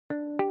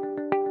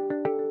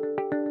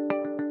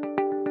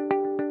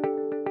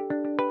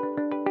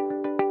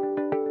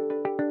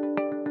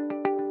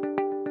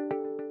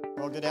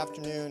Good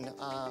afternoon.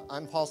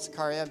 I'm Paul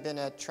Sarkaria. I've been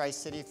at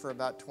Tri-City for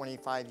about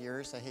 25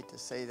 years. I hate to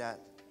say that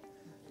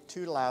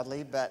too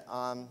loudly, but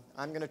I'm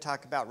going to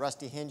talk about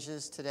rusty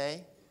hinges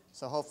today.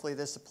 So hopefully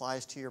this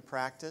applies to your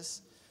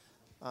practice.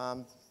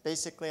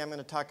 Basically, I'm going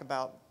to talk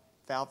about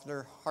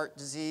valvular heart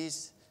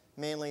disease,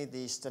 mainly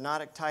the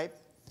stenotic type.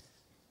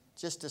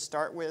 Just to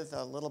start with,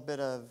 a little bit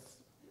of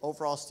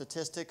overall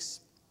statistics.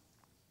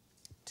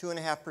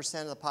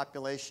 2.5% of the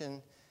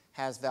population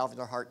has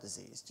valvular heart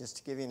disease, just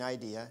to give you an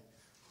idea.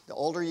 The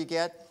older you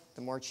get,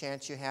 the more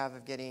chance you have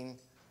of getting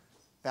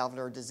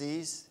valvular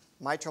disease.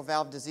 Mitral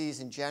valve disease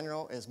in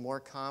general is more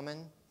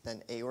common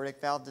than aortic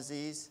valve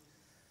disease.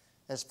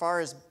 As far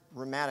as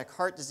rheumatic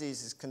heart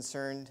disease is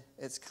concerned,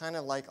 it's kind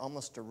of like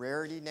almost a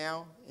rarity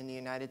now in the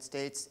United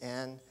States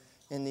and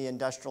in the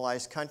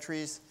industrialized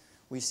countries.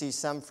 We see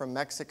some from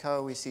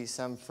Mexico, we see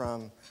some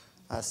from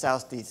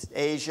Southeast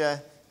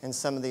Asia, and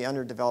some of the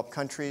underdeveloped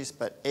countries.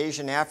 But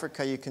Asia and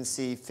Africa, you can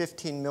see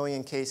 15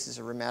 million cases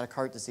of rheumatic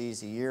heart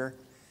disease a year,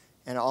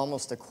 and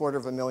almost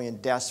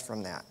 250,000 deaths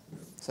from that.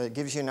 So it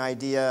gives you an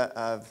idea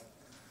of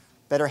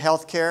better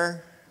health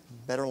care,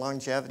 better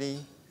longevity.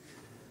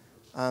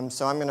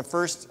 So I'm going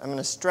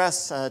to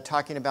stress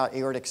talking about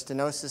aortic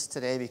stenosis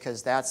today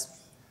because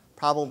that's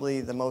probably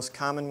the most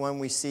common one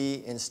we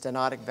see in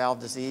stenotic valve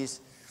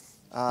disease.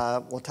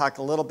 We'll talk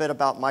a little bit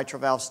about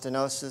mitral valve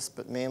stenosis,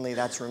 but mainly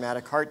that's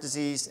rheumatic heart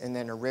disease, and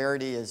then a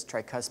rarity is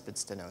tricuspid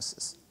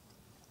stenosis.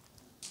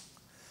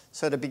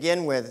 So to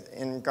begin with,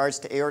 in regards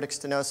to aortic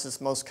stenosis,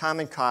 most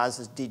common cause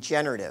is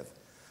degenerative.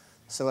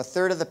 So a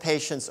third of the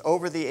patients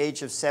over the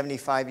age of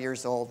 75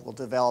 years old will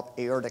develop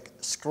aortic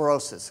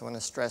sclerosis. I want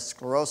to stress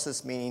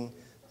sclerosis meaning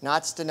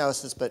not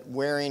stenosis, but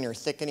wearing or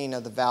thickening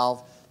of the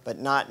valve, but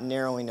not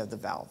narrowing of the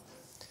valve.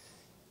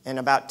 And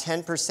about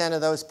 10%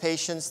 of those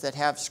patients that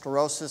have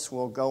sclerosis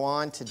will go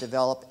on to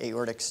develop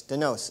aortic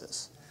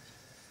stenosis.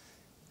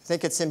 I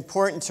think it's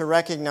important to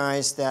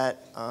recognize that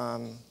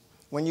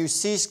when you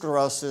see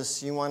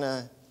sclerosis, you want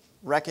to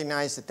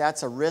recognize that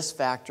that's a risk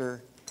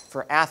factor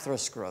for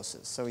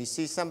atherosclerosis. So you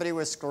see somebody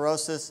with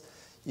sclerosis,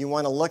 you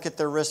want to look at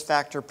their risk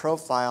factor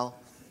profile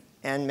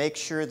and make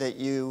sure that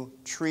you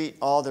treat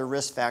all their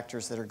risk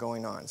factors that are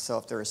going on. So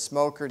if they're a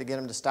smoker, to get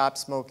them to stop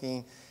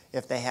smoking.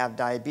 If they have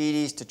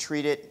diabetes, to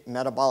treat it.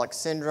 Metabolic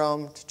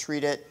syndrome, to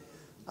treat it.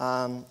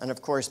 And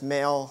of course,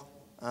 male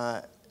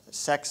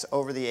sex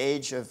over the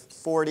age of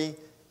 40,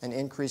 an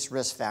increased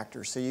risk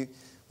factor. So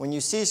when you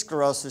see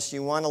sclerosis,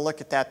 you want to look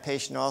at that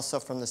patient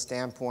also from the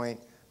standpoint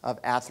of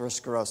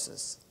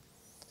atherosclerosis.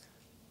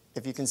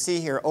 If you can see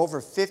here, over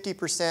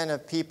 50%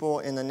 of people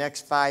in the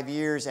next 5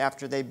 years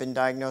after they've been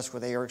diagnosed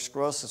with aortic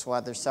sclerosis will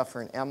either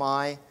suffer an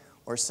MI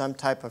or some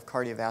type of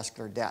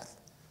cardiovascular death.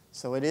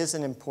 So it is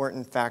an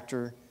important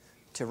factor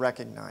to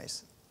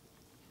recognize.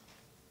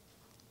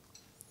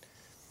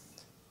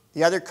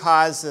 The other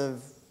cause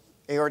of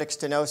aortic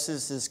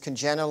stenosis is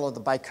congenital of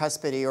the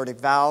bicuspid aortic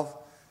valve.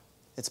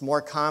 It's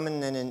more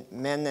common in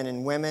men than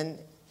in women.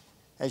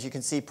 As you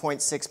can see,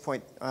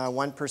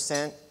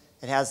 0.6%.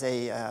 It has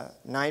a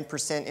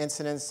 9%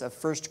 incidence of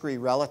first-degree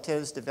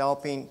relatives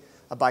developing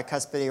a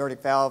bicuspid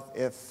aortic valve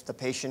if the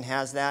patient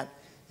has that.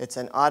 It's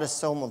an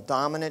autosomal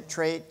dominant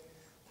trait.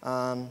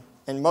 And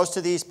most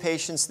of these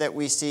patients that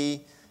we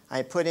see,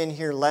 I put in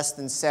here less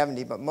than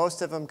 70, but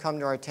most of them come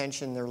to our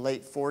attention in their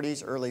late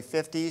 40s, early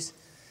 50s.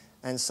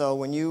 And so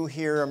when you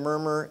hear a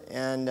murmur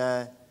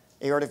and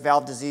aortic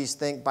valve disease,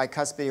 think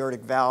bicuspid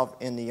aortic valve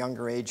in the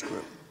younger age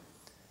group.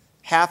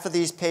 Half of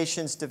these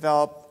patients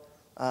develop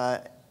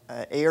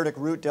aortic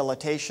root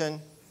dilatation,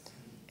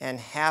 and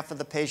half of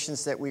the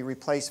patients that we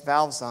replace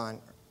valves on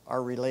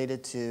are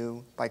related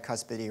to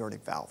bicuspid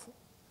aortic valve.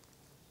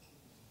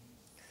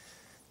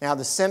 Now,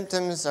 the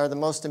symptoms are the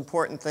most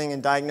important thing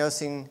in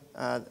diagnosing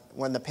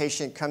when the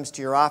patient comes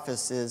to your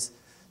office is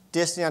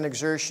dyspnea on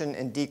exertion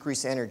and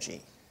decreased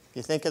energy. If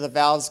you think of the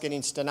valves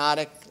getting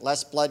stenotic,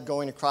 less blood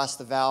going across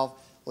the valve,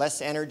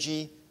 less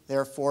energy,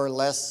 therefore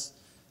less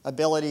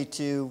ability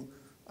to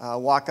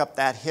walk up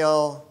that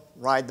hill,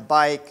 ride the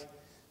bike.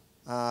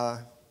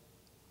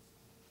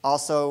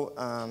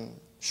 Also,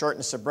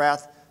 shortness of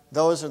breath.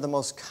 Those are the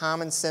most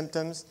common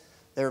symptoms.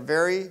 They're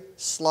very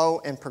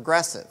slow and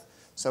progressive.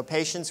 So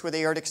patients with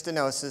aortic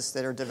stenosis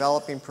that are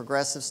developing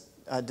progressive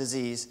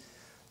disease,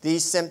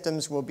 these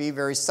symptoms will be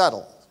very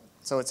subtle.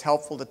 So it's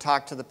helpful to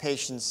talk to the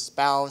patient's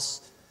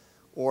spouse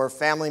or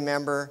family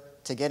member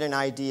to get an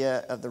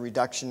idea of the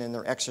reduction in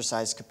their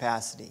exercise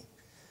capacity.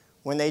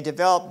 When they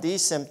develop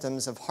these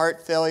symptoms of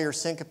heart failure,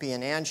 syncope,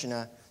 and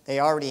angina, they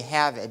already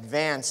have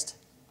advanced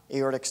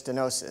aortic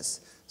stenosis.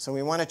 So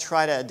we want to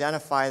try to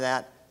identify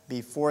that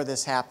before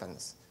this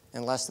happens,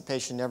 unless the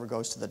patient never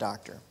goes to the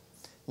doctor.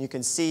 You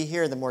can see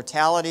here the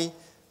mortality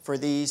for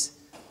these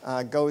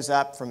goes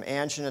up from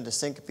angina to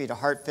syncope to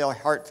heart failure.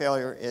 Heart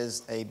failure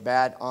is a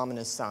bad,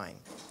 ominous sign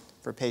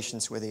for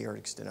patients with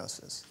aortic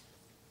stenosis.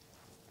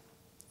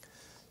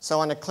 So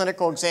on a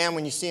clinical exam,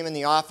 when you see them in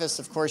the office,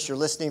 of course, you're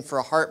listening for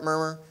a heart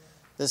murmur.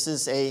 This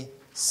is a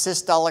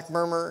systolic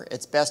murmur.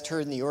 It's best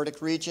heard in the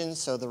aortic region,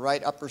 so the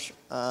right upper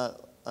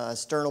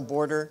sternal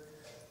border.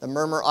 The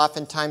murmur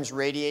oftentimes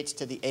radiates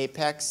to the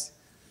apex,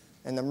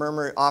 and the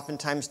murmur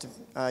oftentimes,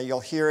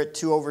 you'll hear it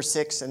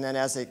 2/6, and then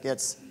as it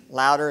gets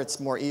louder, it's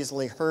more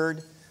easily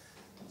heard.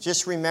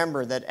 Just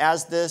remember that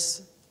as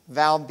this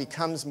valve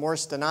becomes more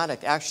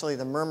stenotic, actually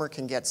the murmur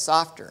can get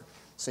softer,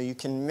 so you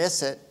can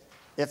miss it.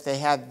 If they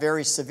have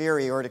very severe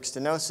aortic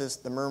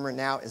stenosis, the murmur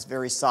now is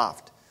very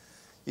soft.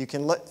 You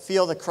can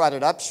feel the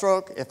carotid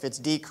upstroke. If it's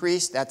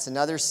decreased, that's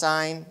another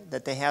sign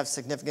that they have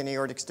significant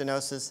aortic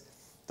stenosis.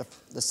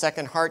 The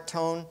second heart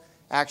tone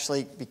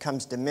actually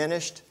becomes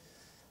diminished,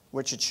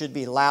 which it should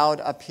be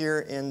loud up here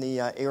in the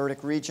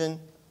aortic region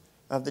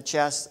of the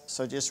chest.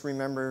 So just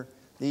remember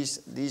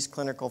these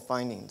clinical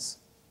findings.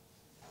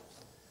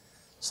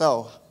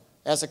 So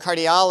as a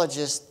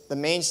cardiologist, the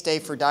mainstay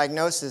for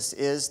diagnosis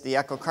is the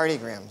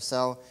echocardiogram.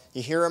 So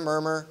you hear a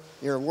murmur,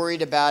 you're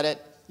worried about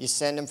it, you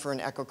send them for an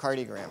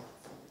echocardiogram.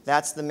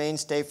 That's the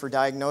mainstay for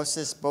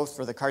diagnosis, both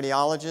for the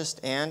cardiologist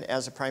and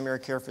as a primary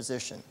care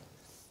physician.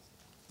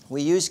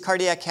 We use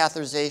cardiac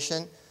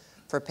catheterization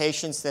for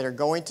patients that are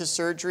going to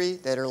surgery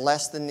that are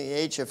less than the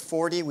age of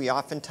 40. We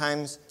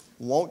oftentimes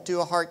won't do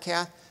a heart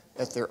cath.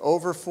 If they're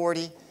over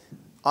 40,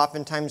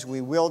 oftentimes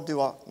we will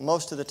do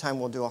most of the time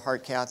we'll do a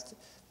heart cath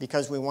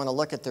because we want to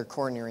look at their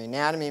coronary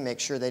anatomy, make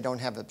sure they don't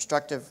have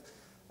obstructive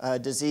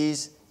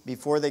disease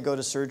before they go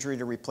to surgery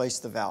to replace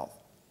the valve.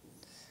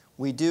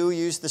 We do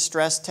use the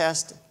stress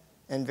test,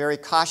 and very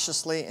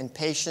cautiously in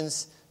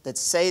patients that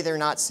say they're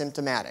not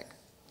symptomatic.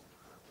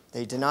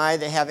 They deny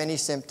they have any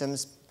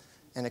symptoms,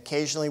 and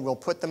occasionally we'll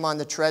put them on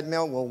the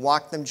treadmill, we'll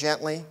walk them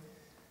gently.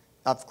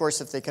 Of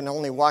course, if they can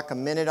only walk a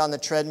minute on the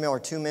treadmill or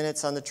 2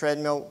 minutes on the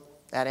treadmill,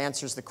 that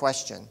answers the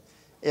question.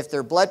 If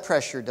their blood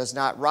pressure does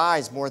not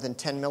rise more than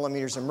 10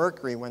 millimeters of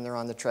mercury when they're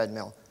on the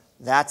treadmill,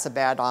 that's a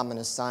bad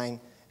ominous sign,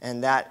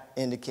 and that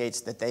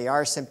indicates that they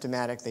are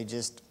symptomatic, they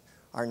just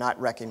are not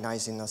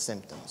recognizing those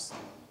symptoms.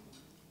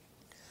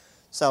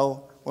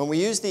 So when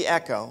we use the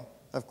echo,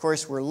 of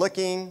course we're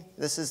looking,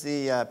 this is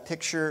the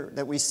picture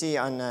that we see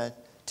on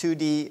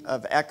 2D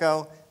of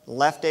echo,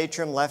 left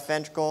atrium, left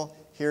ventricle,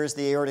 here's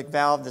the aortic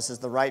valve, this is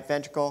the right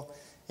ventricle,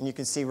 and you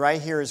can see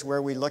right here is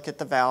where we look at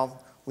the valve.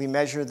 We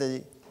measure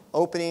the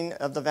opening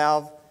of the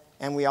valve,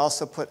 and we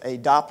also put a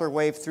Doppler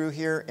wave through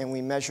here, and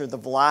we measure the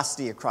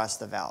velocity across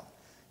the valve.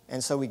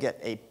 And so we get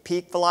a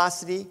peak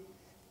velocity,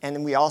 and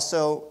then we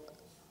also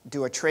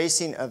do a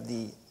tracing of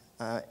the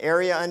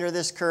area under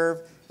this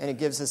curve, and it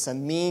gives us a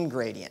mean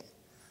gradient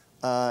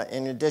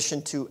in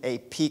addition to a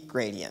peak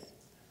gradient.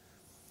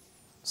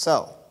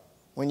 So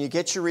when you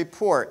get your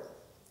report,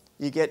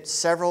 you get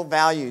several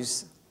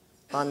values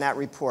on that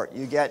report.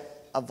 You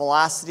get a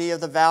velocity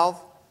of the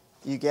valve,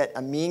 you get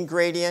a mean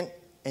gradient,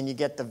 and you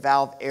get the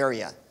valve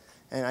area.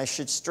 And I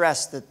should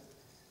stress that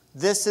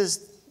this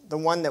is the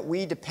one that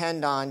we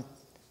depend on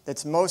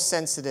that's most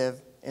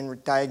sensitive in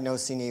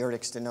diagnosing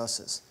aortic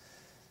stenosis.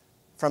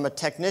 From a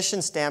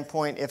technician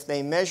standpoint, if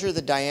they measure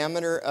the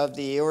diameter of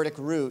the aortic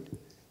root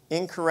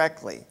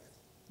incorrectly,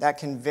 that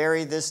can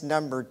vary this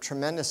number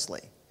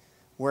tremendously,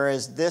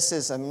 whereas this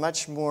is a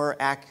much more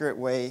accurate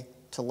way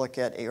to look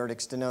at aortic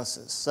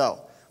stenosis.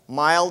 So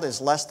mild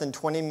is less than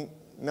 20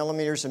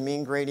 millimeters of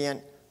mean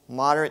gradient,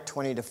 moderate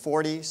 20 to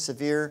 40,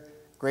 severe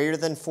greater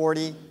than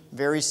 40,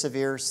 very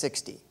severe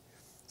 60.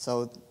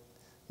 So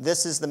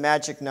this is the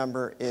magic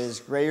number, is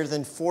greater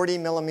than 40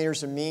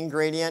 millimeters of mean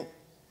gradient,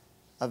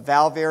 a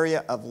valve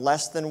area of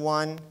less than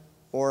 1,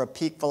 or a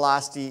peak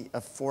velocity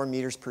of 4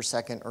 meters per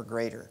second or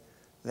greater.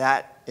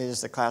 That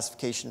is the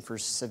classification for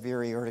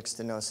severe aortic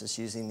stenosis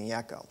using the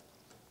echo.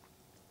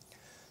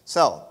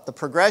 So the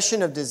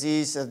progression of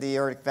disease of the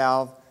aortic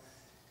valve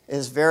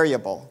is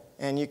variable,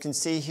 and you can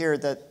see here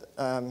that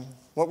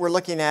what we're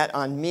looking at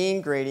on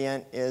mean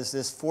gradient is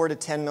this 4 to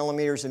 10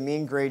 millimeters of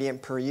mean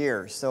gradient per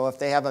year. So if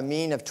they have a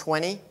mean of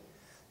 20,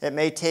 it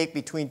may take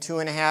between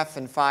 2.5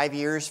 and 5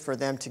 years for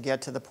them to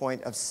get to the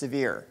point of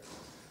severe.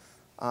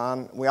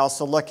 We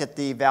also look at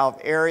the valve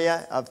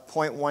area of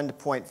 0.1 to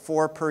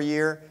 0.4 per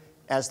year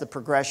as the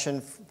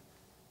progression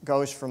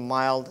goes from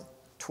mild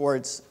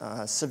towards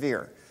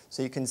severe.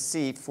 So you can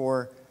see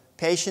for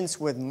patients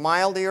with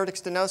mild aortic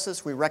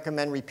stenosis, we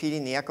recommend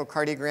repeating the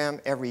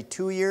echocardiogram every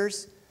 2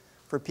 years.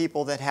 For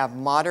people that have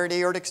moderate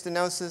aortic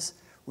stenosis,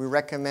 we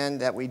recommend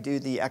that we do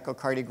the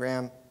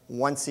echocardiogram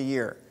once a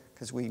year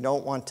because we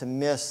don't want to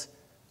miss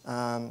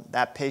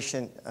that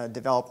patient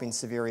developing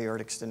severe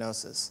aortic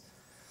stenosis.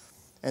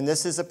 And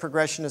this is a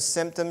progression of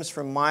symptoms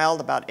from mild,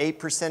 about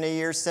 8% a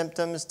year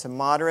symptoms, to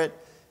moderate,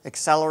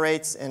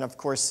 accelerates, and of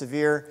course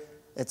severe.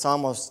 It's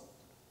almost,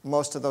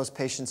 most of those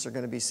patients are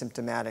going to be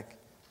symptomatic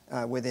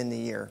within the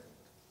year.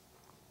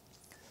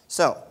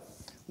 So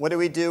what do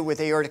we do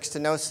with aortic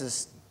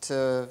stenosis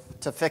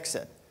to fix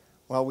it?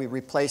 Well, we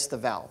replace the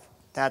valve.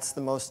 That's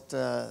the most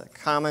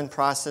common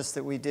process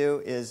that we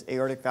do is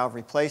aortic valve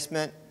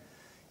replacement.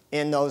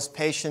 In those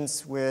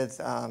patients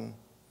with,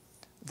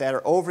 that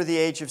are over the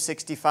age of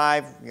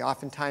 65, we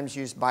oftentimes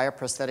use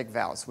bioprosthetic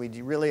valves. We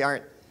really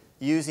aren't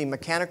using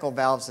mechanical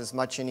valves as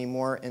much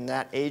anymore in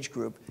that age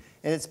group.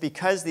 And it's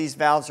because these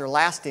valves are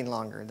lasting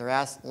longer.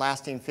 They're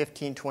lasting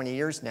 15, 20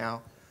 years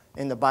now,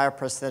 in the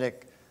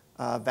bioprosthetic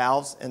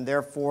valves, and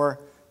therefore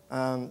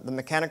the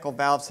mechanical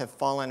valves have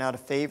fallen out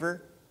of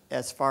favor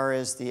as far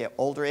as the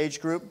older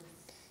age group.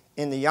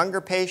 In the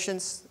younger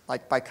patients,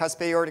 like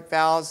bicuspid aortic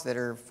valves that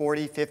are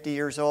 40, 50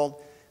 years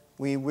old,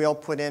 we will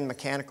put in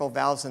mechanical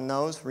valves in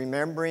those,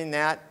 remembering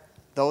that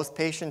those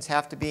patients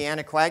have to be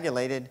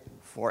anticoagulated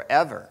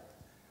forever,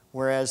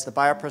 whereas the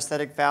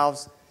bioprosthetic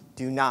valves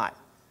do not.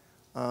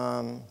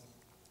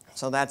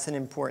 So that's an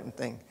important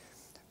thing.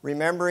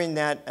 Remembering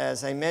that,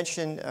 as I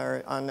mentioned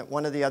on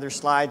one of the other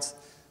slides,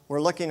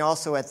 we're looking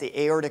also at the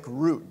aortic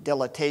root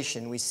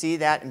dilatation. We see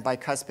that in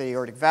bicuspid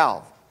aortic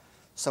valve.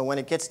 So when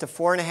it gets to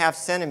 4.5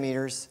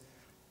 centimeters,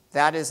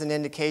 that is an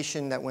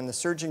indication that when the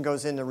surgeon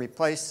goes in to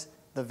replace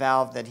the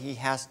valve, that he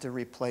has to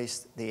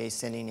replace the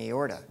ascending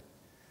aorta.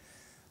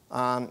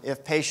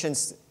 If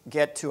patients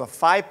get to a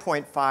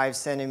 5.5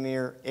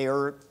 centimeter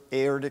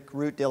aortic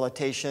root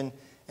dilatation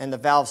and the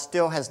valve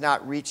still has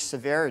not reached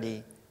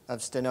severity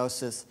of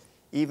stenosis,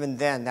 even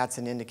then that's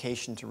an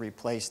indication to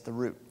replace the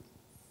root.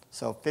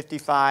 So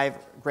 55,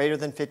 greater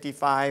than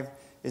 55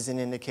 is an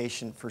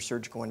indication for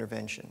surgical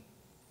intervention.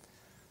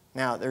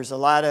 Now, there's a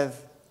lot of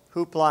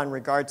hoopla in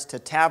regards to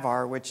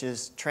TAVR, which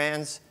is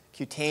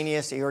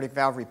transcutaneous aortic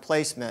valve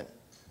replacement,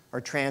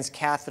 or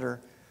transcatheter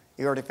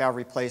aortic valve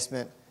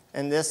replacement.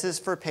 And this is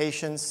for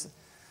patients,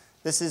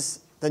 this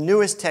is the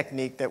newest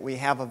technique that we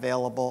have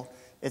available.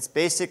 It's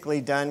basically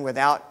done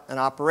without an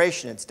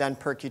operation. It's done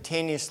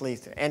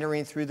percutaneously,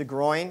 entering through the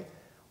groin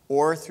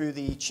or through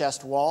the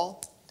chest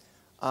wall.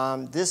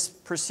 This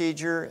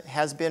procedure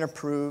has been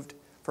approved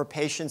for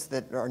patients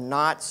that are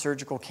not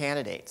surgical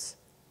candidates.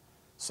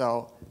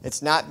 So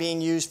it's not being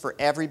used for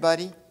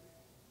everybody.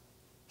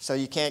 So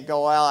you can't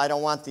go, well, I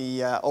don't want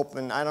the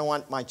open, I don't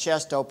want my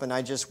chest open,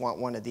 I just want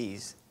one of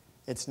these.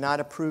 It's not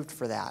approved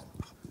for that.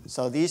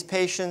 So these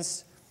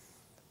patients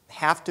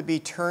have to be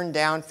turned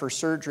down for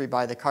surgery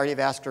by the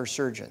cardiovascular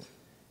surgeon,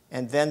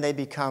 and then they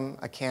become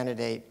a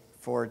candidate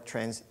for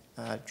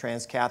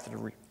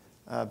transcatheter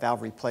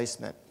valve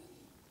replacement.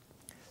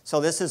 So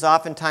this is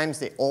oftentimes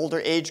the older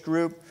age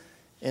group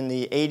in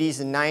the 80s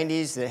and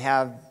 90s that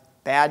have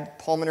bad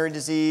pulmonary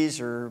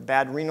disease or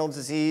bad renal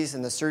disease,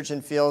 and the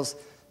surgeon feels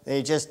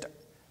they just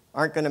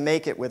aren't going to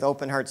make it with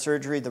open heart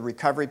surgery. The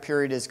recovery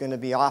period is going to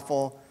be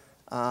awful.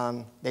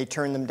 They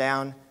turn them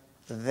down.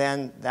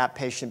 Then that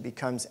patient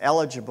becomes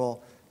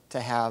eligible to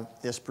have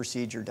this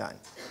procedure done.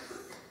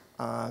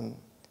 To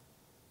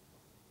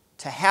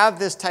have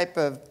this type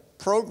of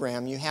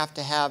program, you have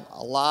to have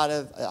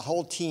a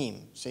whole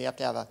team. So you have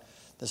to have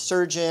the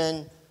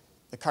surgeon,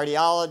 the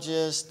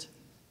cardiologist,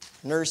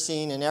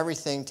 nursing, and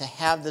everything to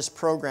have this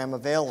program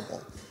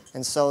available,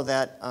 and so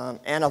that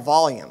and a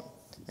volume.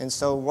 And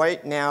so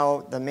right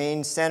now, the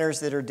main centers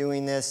that are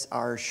doing this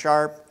are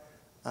Sharp,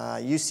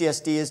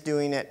 UCSD is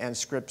doing it, and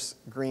Scripps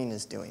Green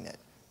is doing it.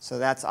 So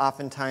that's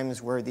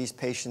oftentimes where these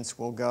patients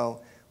will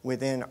go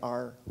within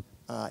our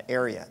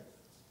area.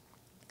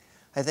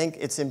 I think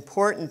it's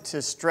important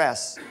to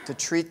stress, to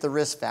treat the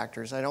risk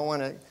factors. I don't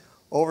want to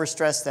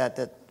overstress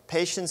that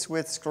patients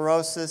with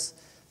sclerosis,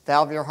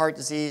 valvular heart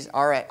disease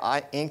are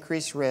at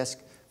increased risk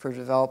for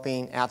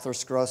developing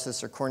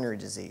atherosclerosis or coronary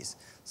disease.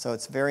 So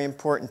it's very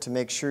important to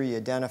make sure you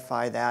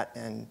identify that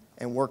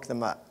and work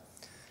them up.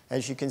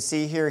 As you can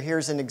see here,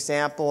 here's an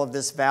example of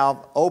this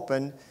valve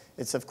open.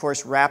 It's, of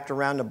course, wrapped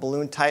around a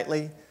balloon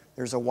tightly.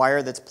 There's a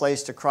wire that's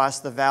placed across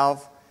the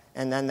valve,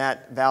 and then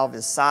that valve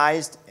is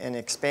sized and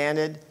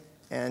expanded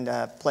and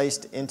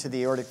placed into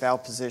the aortic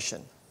valve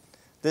position.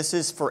 This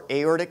is for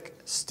aortic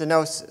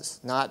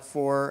stenosis, not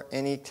for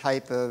any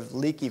type of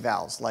leaky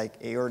valves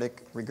like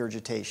aortic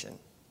regurgitation.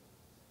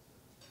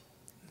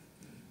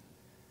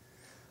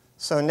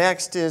 So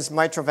next is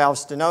mitral valve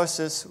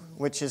stenosis,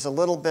 which is a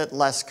little bit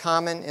less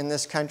common in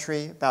this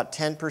country. About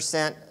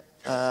 10%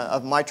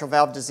 of mitral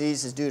valve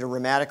disease is due to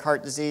rheumatic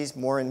heart disease,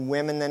 more in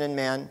women than in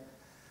men.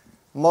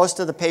 Most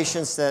of the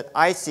patients that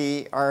I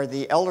see are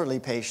the elderly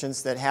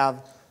patients that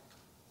have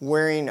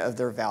wearing of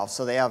their valves.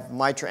 So they have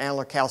mitral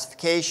annular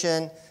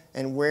calcification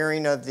and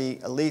wearing of the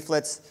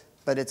leaflets,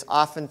 but it's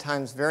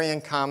oftentimes very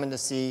uncommon to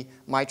see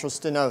mitral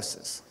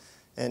stenosis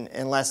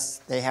unless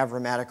they have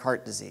rheumatic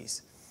heart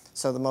disease.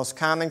 So the most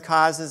common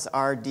causes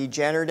are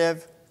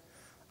degenerative,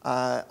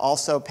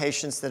 also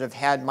patients that have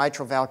had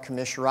mitral valve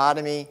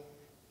commissurotomy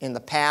in the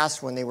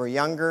past when they were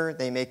younger.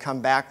 They may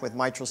come back with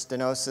mitral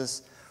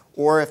stenosis,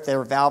 or if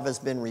their valve has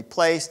been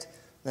replaced,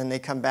 then they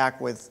come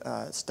back with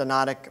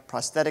stenotic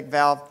prosthetic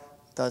valve.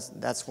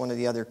 That's one of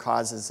the other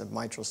causes of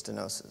mitral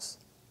stenosis.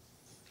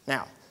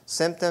 Now,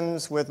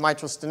 symptoms with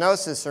mitral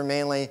stenosis are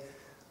mainly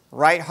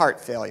right heart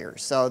failure.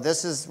 So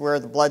this is where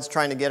the blood's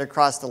trying to get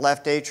across the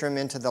left atrium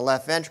into the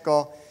left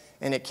ventricle,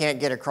 and it can't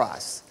get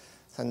across.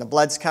 And the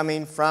blood's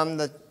coming from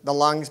the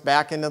lungs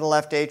back into the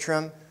left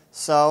atrium.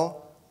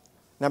 So,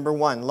 number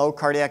one, low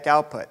cardiac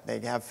output. They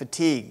have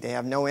fatigue. They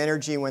have no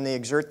energy when they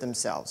exert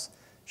themselves.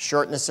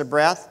 Shortness of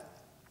breath,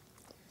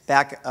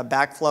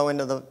 backflow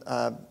into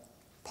the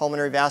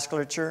pulmonary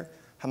vasculature,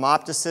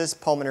 hemoptysis,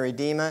 pulmonary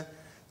edema.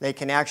 They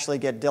can actually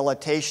get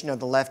dilatation of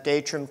the left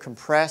atrium,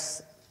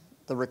 compress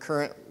the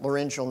recurrent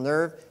laryngeal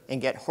nerve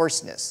and get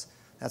hoarseness.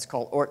 That's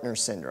called Ortner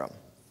syndrome.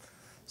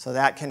 So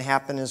that can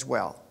happen as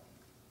well.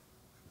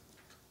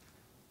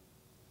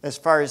 As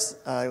far as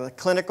the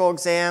clinical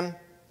exam,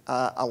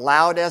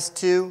 allowed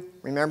S2,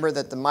 remember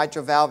that the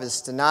mitral valve is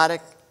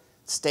stenotic,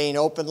 staying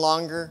open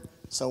longer.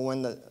 So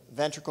when the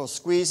ventricle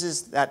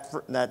squeezes,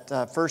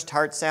 that first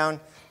heart sound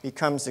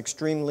becomes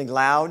extremely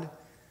loud.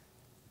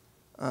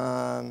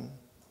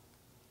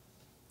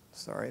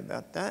 Sorry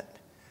about that.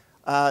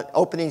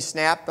 Opening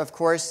snap, of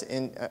course,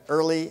 in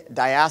early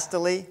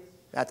diastole.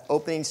 That's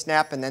opening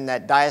snap, and then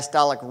that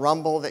diastolic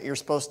rumble that you're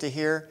supposed to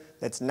hear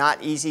that's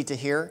not easy to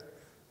hear.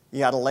 You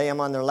got to lay them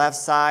on their left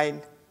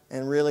side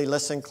and really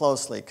listen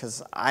closely,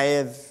 because I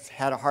have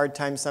had a hard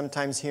time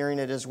sometimes hearing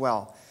it as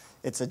well.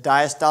 It's a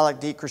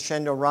diastolic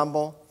decrescendo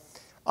rumble.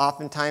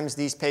 Oftentimes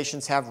these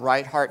patients have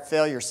right heart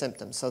failure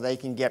symptoms, so they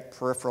can get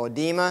peripheral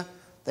edema,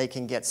 they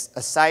can get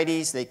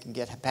ascites, they can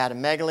get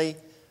hepatomegaly,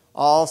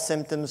 all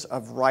symptoms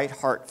of right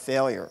heart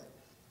failure.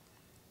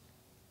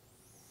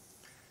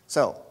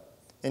 So,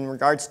 in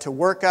regards to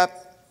workup,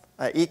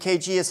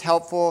 EKG is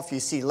helpful if you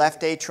see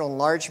left atrial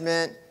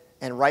enlargement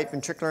and right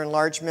ventricular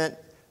enlargement.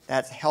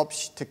 That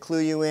helps to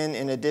clue you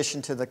in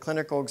addition to the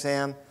clinical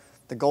exam.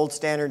 The gold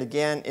standard,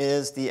 again,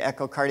 is the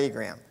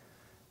echocardiogram.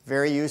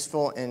 Very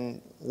useful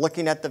in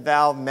looking at the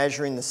valve,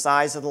 measuring the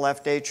size of the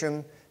left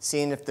atrium,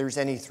 seeing if there's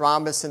any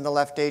thrombus in the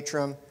left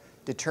atrium,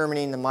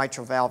 determining the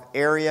mitral valve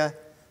area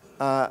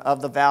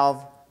of the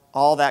valve.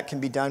 All that can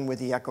be done with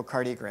the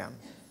echocardiogram.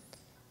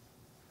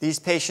 These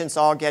patients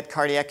all get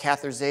cardiac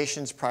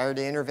catheterizations prior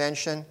to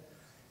intervention.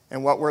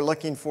 And what we're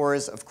looking for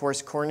is, of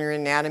course, coronary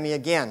anatomy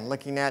again,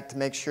 looking at to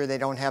make sure they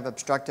don't have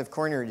obstructive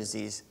coronary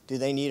disease. Do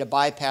they need a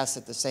bypass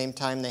at the same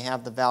time they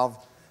have the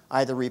valve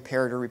either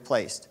repaired or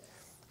replaced?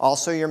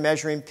 Also, you're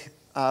measuring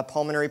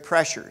pulmonary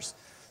pressures.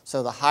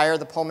 So the higher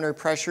the pulmonary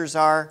pressures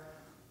are,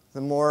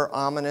 the more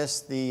ominous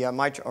the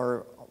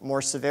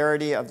more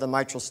severity of the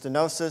mitral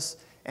stenosis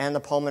and the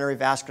pulmonary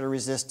vascular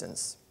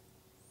resistance.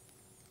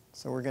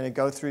 So we're going to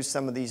go through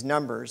some of these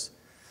numbers.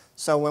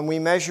 So when we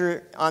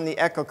measure on the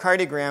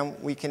echocardiogram,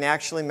 we can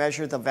actually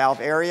measure the valve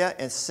area.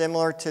 It's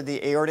similar to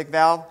the aortic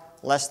valve.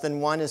 Less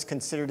than 1 is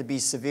considered to be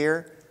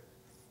severe.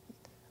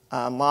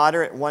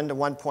 Moderate, 1 to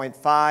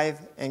 1.5,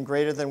 and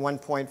greater than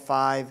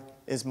 1.5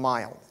 is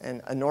mild.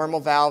 And a normal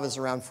valve is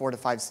around 4 to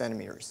 5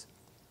 centimeters.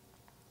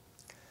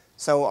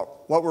 So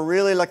what we're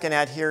really looking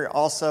at here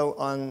also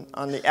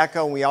on the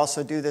echo, we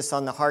also do this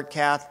on the heart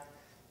cath,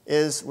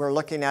 is we're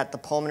looking at the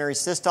pulmonary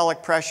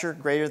systolic pressure.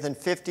 Greater than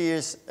 50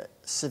 is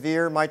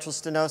severe mitral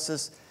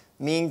stenosis,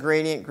 mean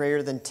gradient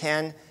greater than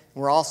 10. And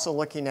we're also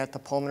looking at the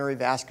pulmonary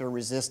vascular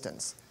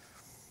resistance.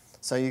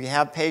 So you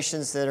have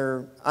patients that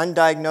are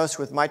undiagnosed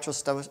with mitral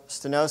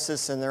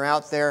stenosis and they're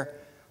out there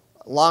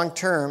long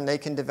term, they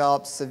can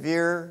develop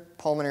severe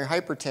pulmonary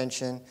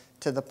hypertension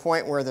to the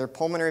point where their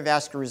pulmonary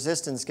vascular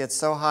resistance gets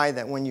so high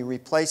that when you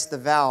replace the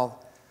valve,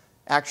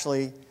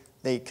 actually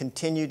they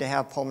continue to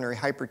have pulmonary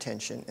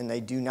hypertension and they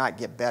do not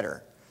get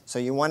better. So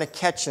you want to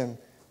catch them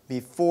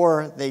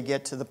before they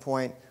get to the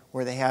point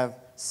where they have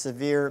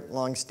severe,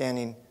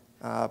 long-standing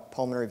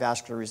pulmonary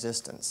vascular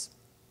resistance.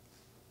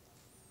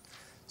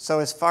 So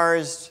as far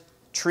as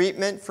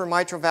treatment for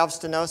mitral valve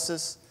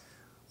stenosis,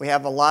 we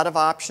have a lot of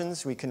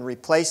options. We can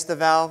replace the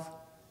valve,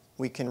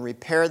 we can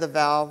repair the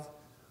valve,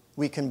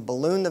 we can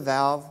balloon the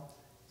valve,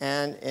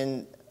 and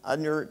in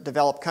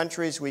underdeveloped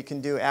countries, we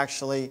can do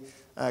actually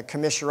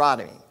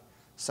commissurotomy.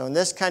 So in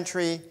this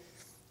country,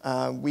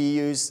 we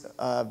use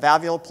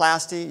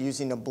valvuloplasty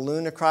using a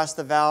balloon across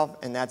the valve,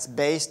 and that's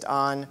based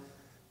on,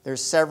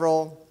 there's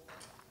several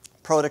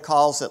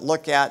protocols that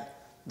look at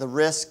the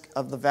risk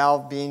of the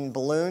valve being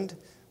ballooned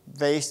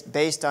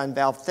based on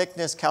valve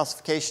thickness,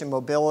 calcification,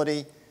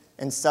 mobility,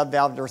 and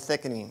subvalvular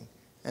thickening.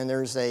 And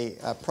there's a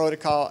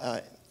protocol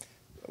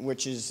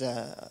which is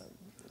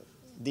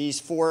these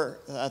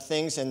 4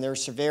 things and their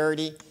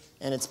severity,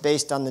 and it's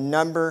based on the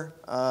number,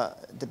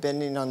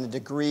 depending on the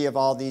degree of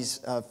all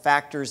these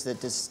factors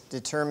that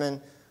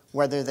determine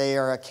whether they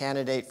are a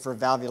candidate for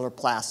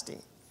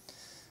valvuloplasty.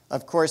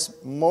 Of course,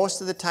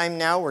 most of the time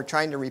now we're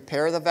trying to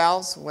repair the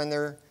valves when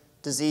they're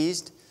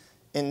diseased.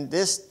 In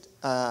this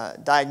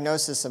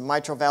diagnosis of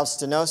mitral valve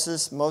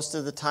stenosis, most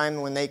of the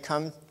time when they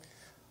come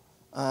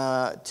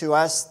to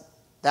us,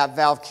 that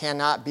valve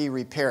cannot be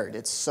repaired.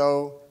 It's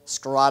so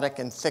sclerotic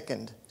and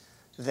thickened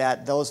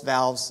that those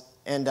valves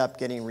end up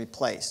getting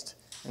replaced.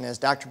 And as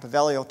Dr.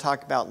 Pavelli will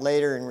talk about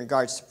later in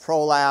regards to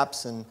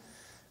prolapse and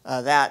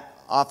that,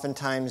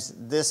 oftentimes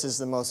this is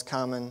the most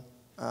common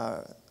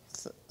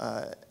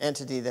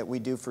entity that we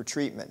do for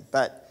treatment.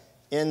 But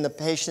in the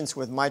patients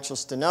with mitral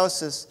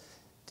stenosis,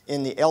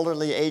 in the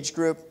elderly age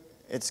group,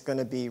 it's going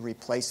to be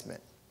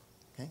replacement.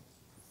 Okay?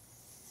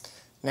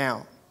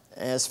 Now,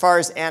 as far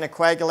as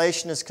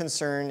anticoagulation is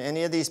concerned,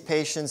 any of these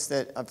patients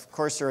that, of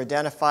course, are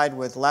identified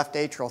with left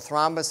atrial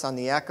thrombus on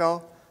the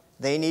echo,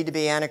 they need to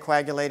be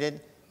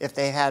anticoagulated. If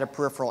they had a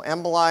peripheral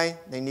emboli,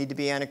 they need to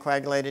be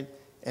anticoagulated.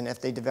 And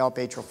if they develop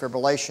atrial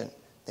fibrillation,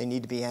 they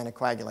need to be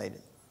anticoagulated.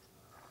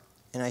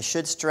 And I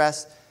should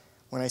stress,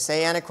 When I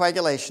say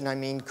anticoagulation, I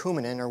mean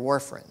Coumadin or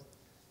warfarin.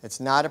 It's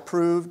not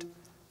approved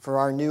for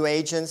our new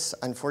agents,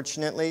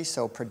 unfortunately,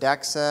 so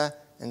Pradaxa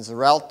and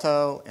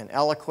Xarelto and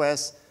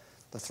Eliquis,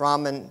 the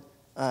thrombin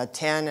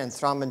 10 and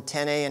thrombin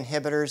 10A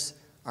inhibitors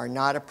are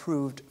not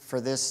approved for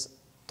this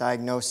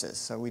diagnosis,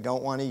 so we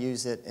don't want to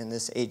use it in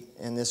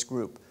this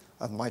group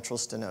of mitral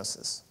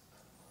stenosis.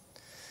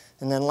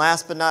 And then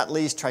last but not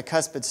least,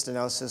 tricuspid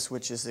stenosis,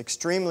 which is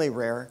extremely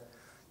rare.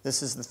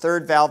 This is the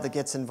third valve that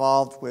gets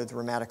involved with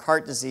rheumatic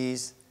heart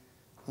disease,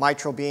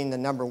 mitral being the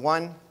number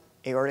 1,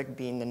 aortic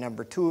being the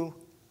number 2,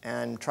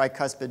 and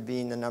tricuspid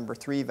being the number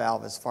 3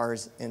 valve as far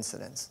as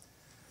incidence.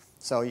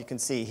 So you can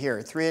see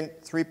here, 3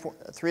 to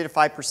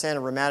 5%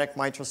 of rheumatic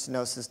mitral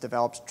stenosis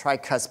develops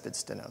tricuspid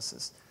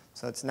stenosis.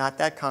 So it's not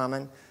that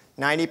common.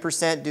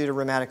 90% due to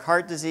rheumatic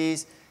heart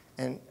disease,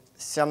 and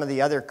some of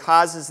the other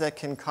causes that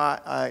can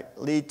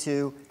lead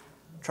to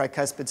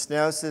tricuspid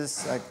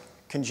stenosis,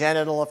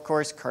 congenital, of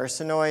course,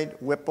 carcinoid,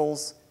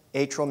 Whipple's,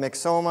 atrial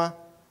myxoma,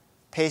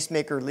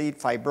 pacemaker lead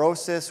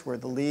fibrosis, where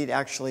the lead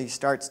actually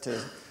starts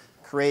to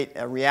create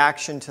a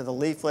reaction to the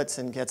leaflets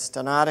and gets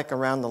stenotic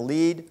around the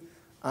lead.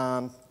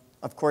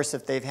 Of course,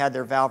 if they've had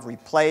their valve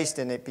replaced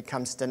and it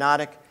becomes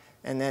stenotic,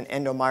 and then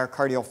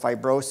endomyocardial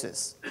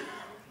fibrosis.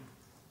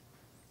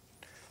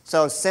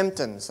 So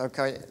symptoms,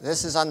 okay,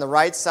 this is on the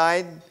right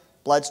side.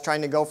 Blood's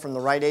trying to go from the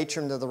right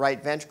atrium to the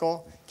right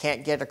ventricle.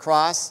 Can't get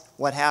across.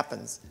 What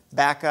happens?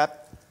 Back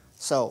up.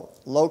 So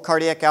low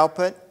cardiac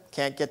output.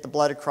 Can't get the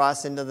blood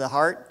across into the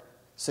heart.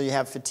 So you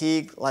have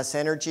fatigue, less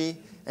energy,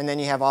 and then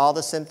you have all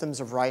the symptoms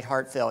of right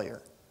heart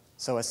failure.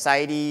 So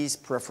ascites,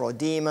 peripheral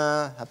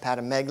edema,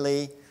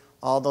 hepatomegaly,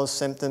 all those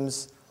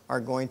symptoms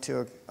are going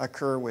to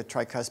occur with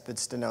tricuspid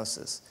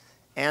stenosis.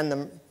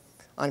 And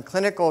on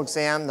clinical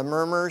exam, the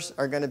murmurs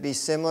are going to be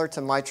similar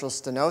to mitral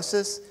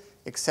stenosis,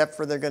 except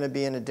for they're going to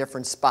be in a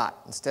different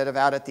spot. Instead of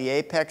out at the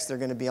apex, they're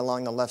going to be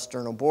along the left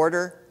sternal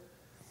border.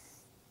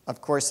 Of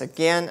course,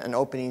 again, an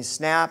opening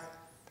snap,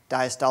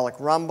 diastolic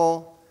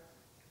rumble,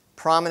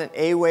 prominent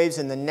A waves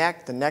in the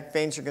neck. The neck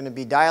veins are going to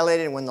be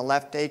dilated, and when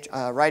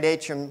the right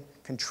atrium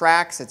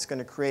contracts, it's going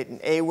to create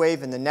an A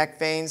wave in the neck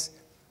veins,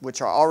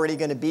 which are already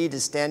going to be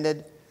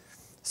distended.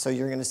 So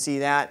you're going to see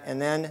that.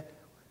 And then,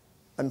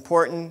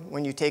 important,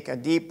 when you take a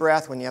deep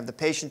breath, when you have the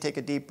patient take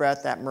a deep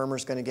breath, that murmur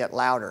is going to get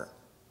louder.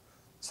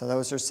 So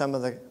those are some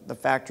of the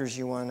factors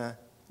you want to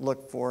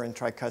look for in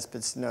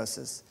tricuspid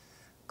stenosis.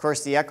 Of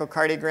course, the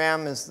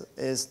echocardiogram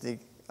is the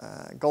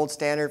gold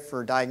standard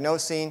for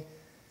diagnosing.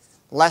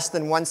 Less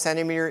than 1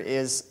 centimeter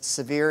is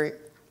severe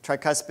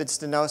tricuspid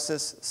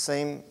stenosis,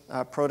 same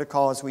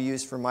protocol as we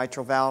use for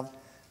mitral valve.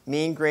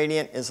 Mean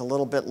gradient is a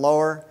little bit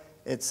lower.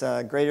 It's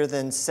greater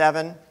than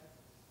 7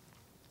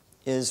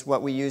 is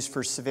what we use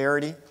for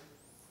severity.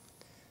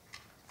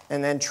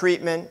 And then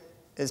treatment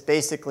is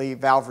basically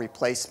valve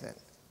replacement.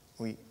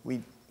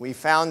 We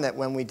found that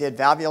when we did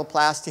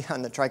valvuloplasty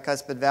on the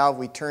tricuspid valve,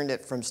 we turned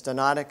it from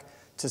stenotic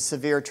to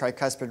severe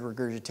tricuspid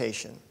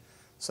regurgitation.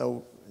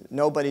 So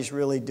nobody's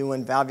really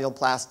doing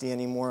valvuloplasty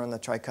anymore on the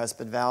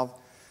tricuspid valve.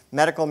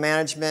 Medical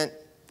management,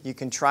 you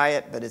can try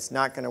it, but it's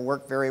not going to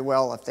work very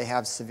well if they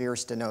have severe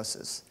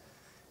stenosis.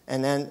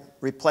 And then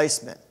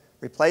replacement.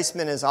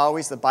 Replacement is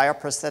always the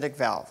bioprosthetic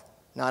valve,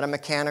 not a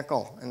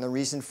mechanical. And the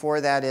reason for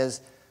that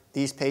is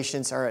these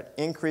patients are at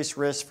increased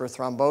risk for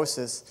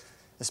thrombosis,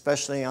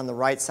 especially on the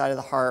right side of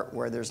the heart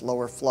where there's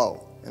lower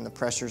flow and the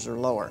pressures are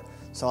lower.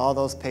 So all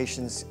those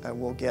patients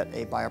will get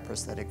a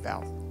bioprosthetic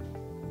valve.